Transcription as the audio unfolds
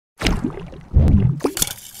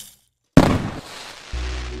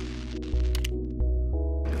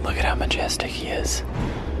Look at how majestic he is,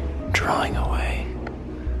 drawing away.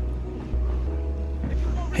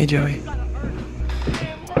 Hey Joey.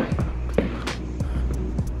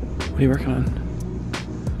 What are you working on?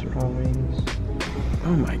 Drawings.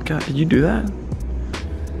 Oh my god, did you do that?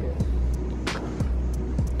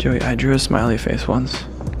 Joey, I drew a smiley face once.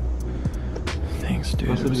 Thanks,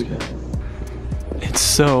 dude. It's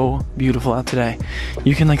so beautiful out today.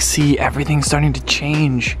 You can like see everything starting to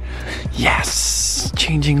change. Yes,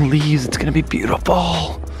 changing leaves, it's gonna be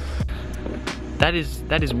beautiful. That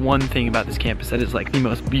is one thing about this campus that is like the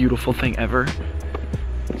most beautiful thing ever,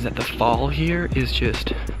 is that the fall here is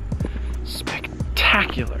just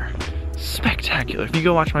spectacular. Spectacular. If you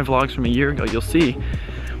go watch my vlogs from a year ago, you'll see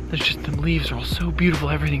there's just, the leaves are all so beautiful,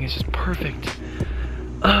 everything is just perfect.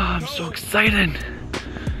 Oh, I'm so excited.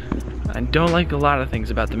 I don't like a lot of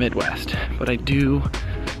things about the Midwest, but I do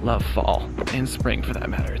love fall and spring for that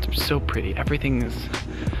matter. It's so pretty. Everything is,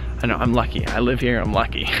 I know, I'm lucky. I live here, I'm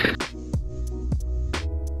lucky.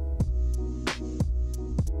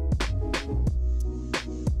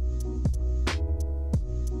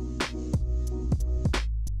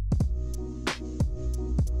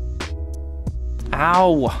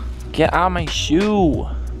 Ow! Get out of my shoe!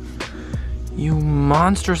 You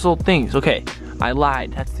monstrous little things. Okay, I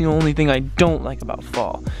lied. That's the only thing I don't like about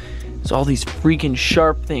fall. It's all these freaking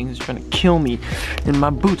sharp things trying to kill me in my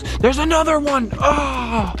boots. There's another one!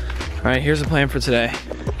 Oh! Alright, here's the plan for today.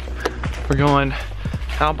 We're going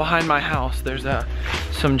out behind my house. There's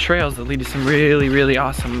some trails that lead to some really, really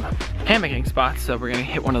awesome hammocking spots. So we're gonna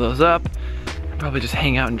hit one of those up. Probably just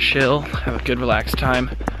hang out and chill. Have a good relaxed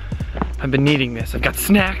time. I've been needing this. I've got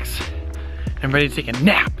snacks. I'm ready to take a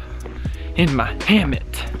nap in my hammock.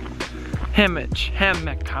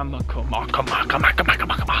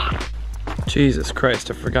 Jesus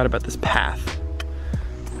Christ, I forgot about this path.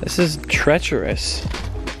 This is treacherous.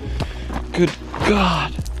 Good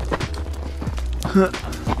God.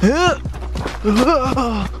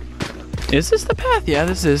 Is this the path? Yeah,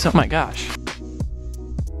 this is. Oh my gosh.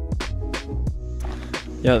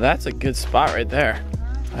 Yo, that's a good spot right there.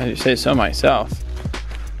 I say so myself.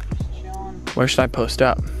 Where should I post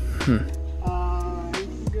up? You can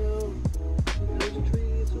go to those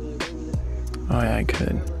trees or like over there. Oh yeah, I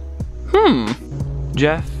could.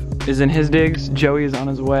 Jeff is in his digs. Joey is on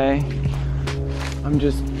his way. I'm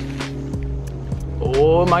just,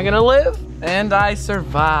 oh, am I gonna live? And I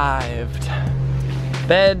survived.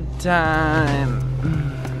 Bedtime.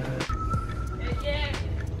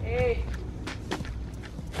 Hey.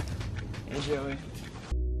 Hey Joey.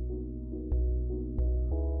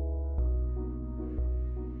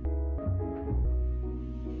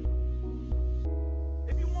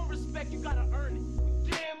 You gotta earn it.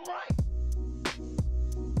 You damn right.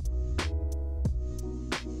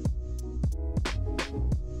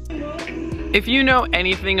 If you know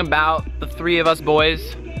anything about the three of us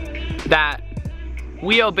boys, that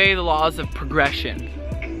we obey the laws of progression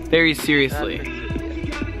very seriously.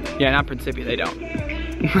 Yeah, not Principia, they don't.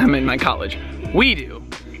 I'm in my college. We do.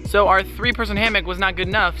 So our 3-person hammock was not good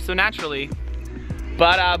enough, so naturally,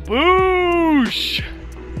 bada boosh!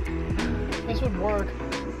 This would work.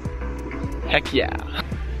 Heck yeah.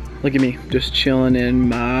 Look at me, just chilling in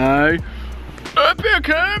my epic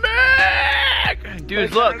hammock!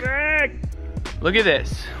 Dudes, look. Look at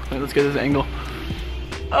this. Wait, let's get this angle.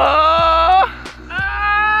 Oh!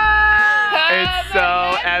 It's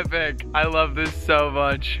so epic. I love this so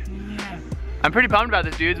much. I'm pretty pumped about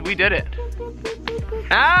this, dudes. We did it.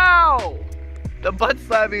 Ow! The butt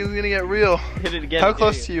slapping is gonna get real. Hit it again. How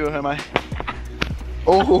close to you am I?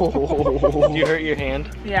 Oh! Did you hurt your hand?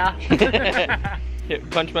 Yeah. Here,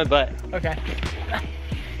 punch my butt. Okay.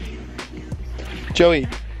 Joey,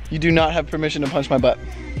 you do not have permission to punch my butt.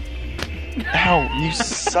 Ow, you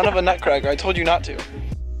son of a nutcracker, I told you not to.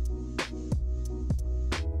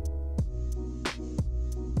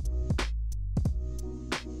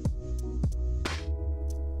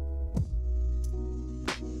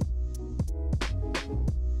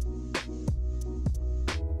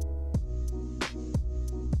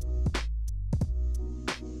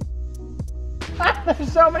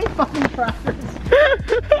 There's so many fucking crackers.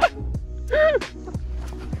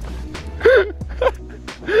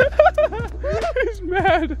 He's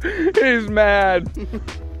mad. He's mad.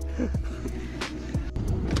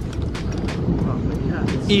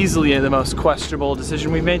 Easily the most questionable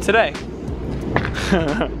decision we've made today.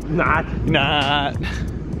 Not.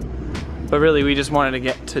 But really, we just wanted to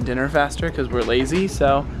get to dinner faster because we're lazy.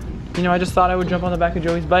 So, you know, I just thought I would jump on the back of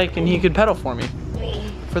Joey's bike and he could pedal for me.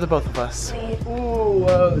 for the both of us. Ooh,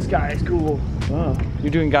 whoa, the sky is cool. Oh,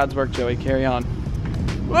 you're doing God's work, Joey. Carry on.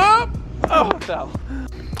 Whoop! Oh, it fell.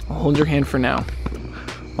 I'll hold your hand for now.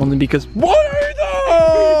 Only because, what are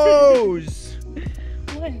those?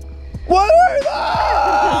 What are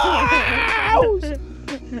those?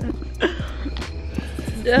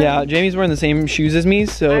 Yeah, Jamie's wearing the same shoes as me,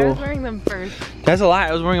 so. I was wearing them first. That's a lie,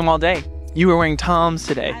 I was wearing them all day. You were wearing Tom's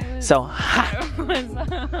today, so.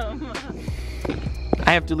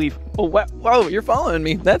 I have to leave. Oh, whoa, you're following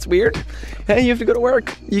me. That's weird. Hey, you have to go to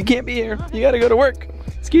work. You can't be here. You gotta go to work.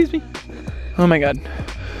 Excuse me. Oh my God.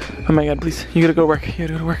 Oh my God, please. You gotta go to work. You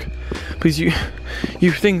gotta go to work. Please, you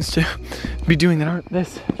have things to be doing that aren't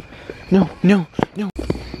this. No, no, no.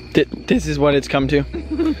 This is what it's come to.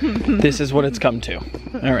 This is what it's come to.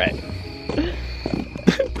 All right.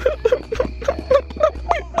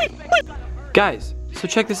 Guys, so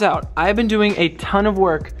check this out. I've been doing a ton of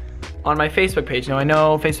work on my Facebook page. Now I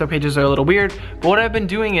know Facebook pages are a little weird, but what I've been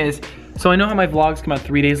doing is, so I know how my vlogs come out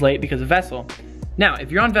 3 days late because of Vessel. Now,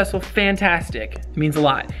 if you're on Vessel, fantastic. It means a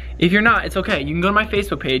lot. If you're not, it's okay. You can go to my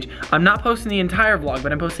Facebook page. I'm not posting the entire vlog,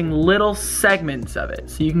 but I'm posting little segments of it,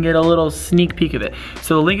 so you can get a little sneak peek of it.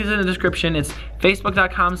 So the link is in the description. It's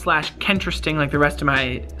facebook.com/Kentristing, like the rest of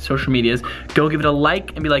my social medias. Go give it a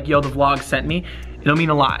like and be like, yo, the vlog sent me. It'll mean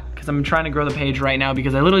a lot, because I'm trying to grow the page right now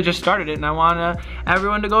because I literally just started it and I want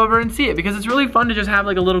everyone to go over and see it because it's really fun to just have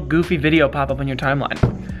like a little goofy video pop up on your timeline.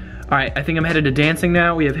 All right, I think I'm headed to dancing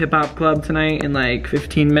now. We have hip hop club tonight in like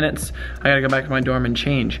 15 minutes. I gotta go back to my dorm and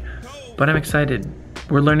change, but I'm excited.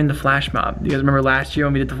 We're learning the flash mob. You guys remember last year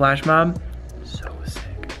when we did the flash mob? So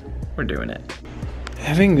sick, we're doing it.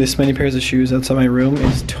 Having this many pairs of shoes outside my room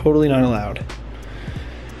is totally not allowed.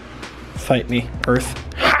 Fight me, Earth.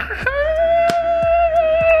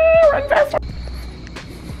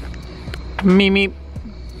 Mimi.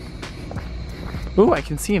 Ooh, I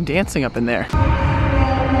can see him dancing up in there.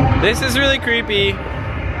 This is really creepy.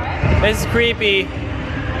 This is creepy.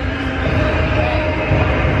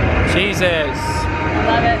 Jesus.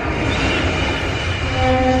 Love it.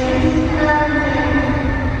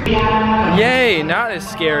 Yay, not as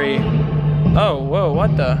scary. Oh, whoa,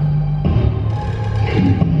 what the?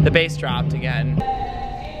 The bass dropped again.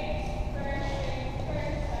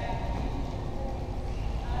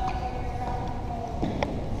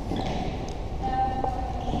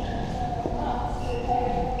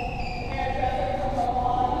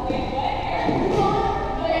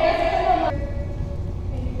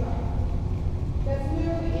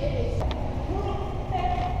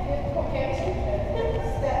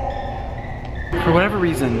 For whatever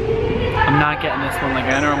reason, I'm not getting this one like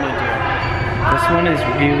I normally do. This one is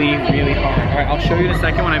really, really hard. All right, I'll show you in a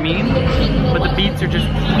second what I mean, but the beats are just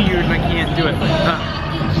weird and I can't do it.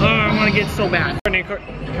 I want to get so bad.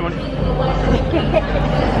 Come on.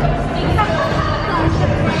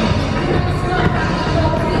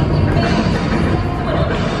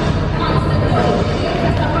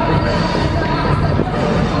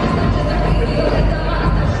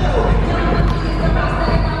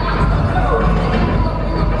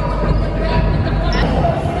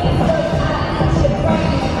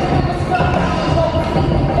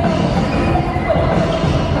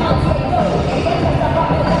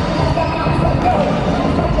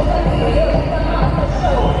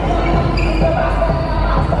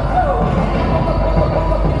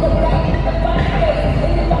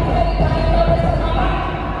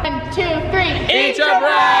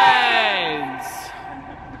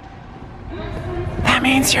 That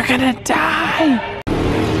means you're gonna die.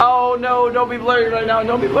 Oh no, don't be blurry right now.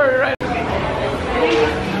 Don't be blurry right now.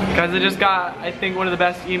 Guys, I just got, I think, one of the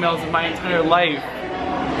best emails of my entire life.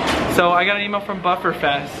 So I got an email from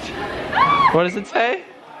Bufferfest. What does it say?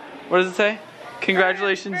 What does it say?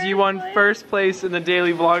 Congratulations, you won first place in the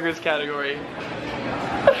daily vloggers category.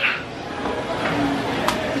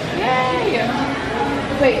 Yay!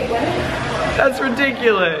 Wait, what? That's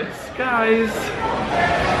ridiculous, guys.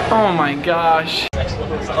 Oh my gosh. I'm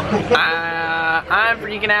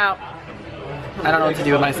freaking out. I don't know what to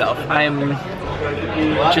do with myself. I am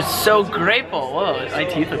just so grateful. Whoa, my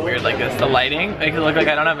teeth look weird like this. The lighting makes it look like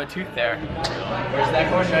I don't have a tooth there.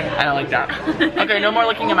 I don't like that. Okay, no more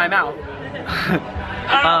looking in my mouth.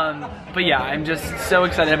 But yeah, I'm just so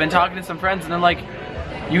excited. I've been talking to some friends and they're like,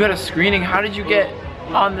 you got a screening, how did you get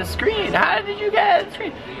on the screen? How did you get on the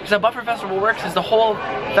screen? Because how Buffer Festival works is the whole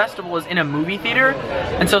festival is in a movie theater,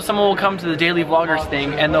 and so someone will come to the Daily Vloggers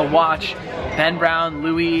thing and they'll watch Ben Brown,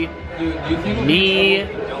 Louie, me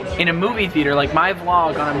in a movie theater, like my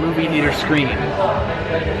vlog on a movie theater screen.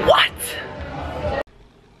 What?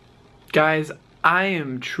 Guys, I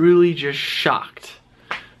am truly just shocked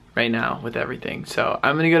right now with everything. So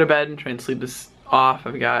I'm gonna go to bed and try and sleep this off.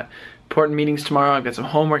 I've got important meetings tomorrow. I've got some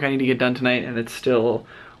homework I need to get done tonight, and it's still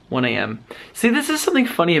 1 a.m. See, this is something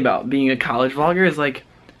funny about being a college vlogger is like,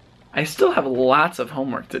 I still have lots of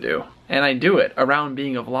homework to do, and I do it around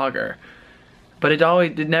being a vlogger, but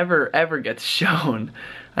it never ever gets shown.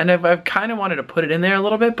 And I've kind of wanted to put it in there a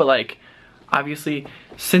little bit, but like, obviously,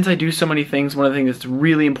 since I do so many things, one of the things that's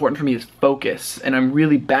really important for me is focus, and I'm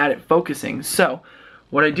really bad at focusing. So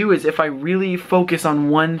what I do is if I really focus on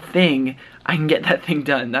one thing, I can get that thing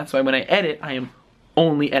done. That's why when I edit, I am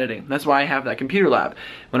only editing. That's why I have that computer lab.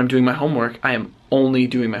 When I'm doing my homework, I am only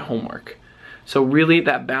doing my homework. So really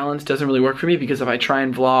that balance doesn't really work for me, because if I try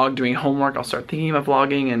and vlog doing homework, I'll start thinking about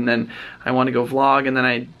vlogging, and then I want to go vlog, and then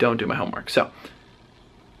I don't do my homework. So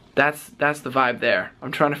that's the vibe there.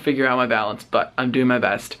 I'm trying to figure out my balance, but I'm doing my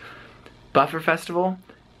best. Buffer Festival,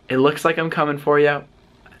 it looks like I'm coming for you.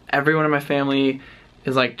 Everyone in my family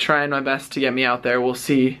is like trying my best to get me out there. We'll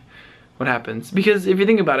see what happens. Because if you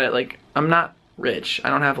think about it, like, I'm not rich. I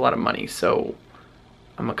don't have a lot of money, so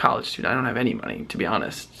I'm a college student. I don't have any money, to be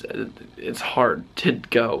honest. It's hard to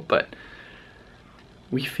go, but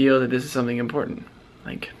we feel that this is something important.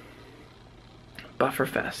 Like, Buffer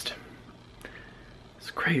Fest. It's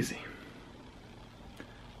crazy.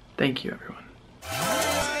 Thank you, everyone.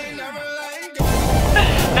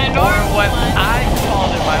 And or what I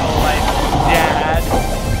called it my whole life, Dad.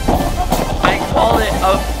 I called it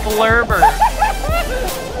a flurber.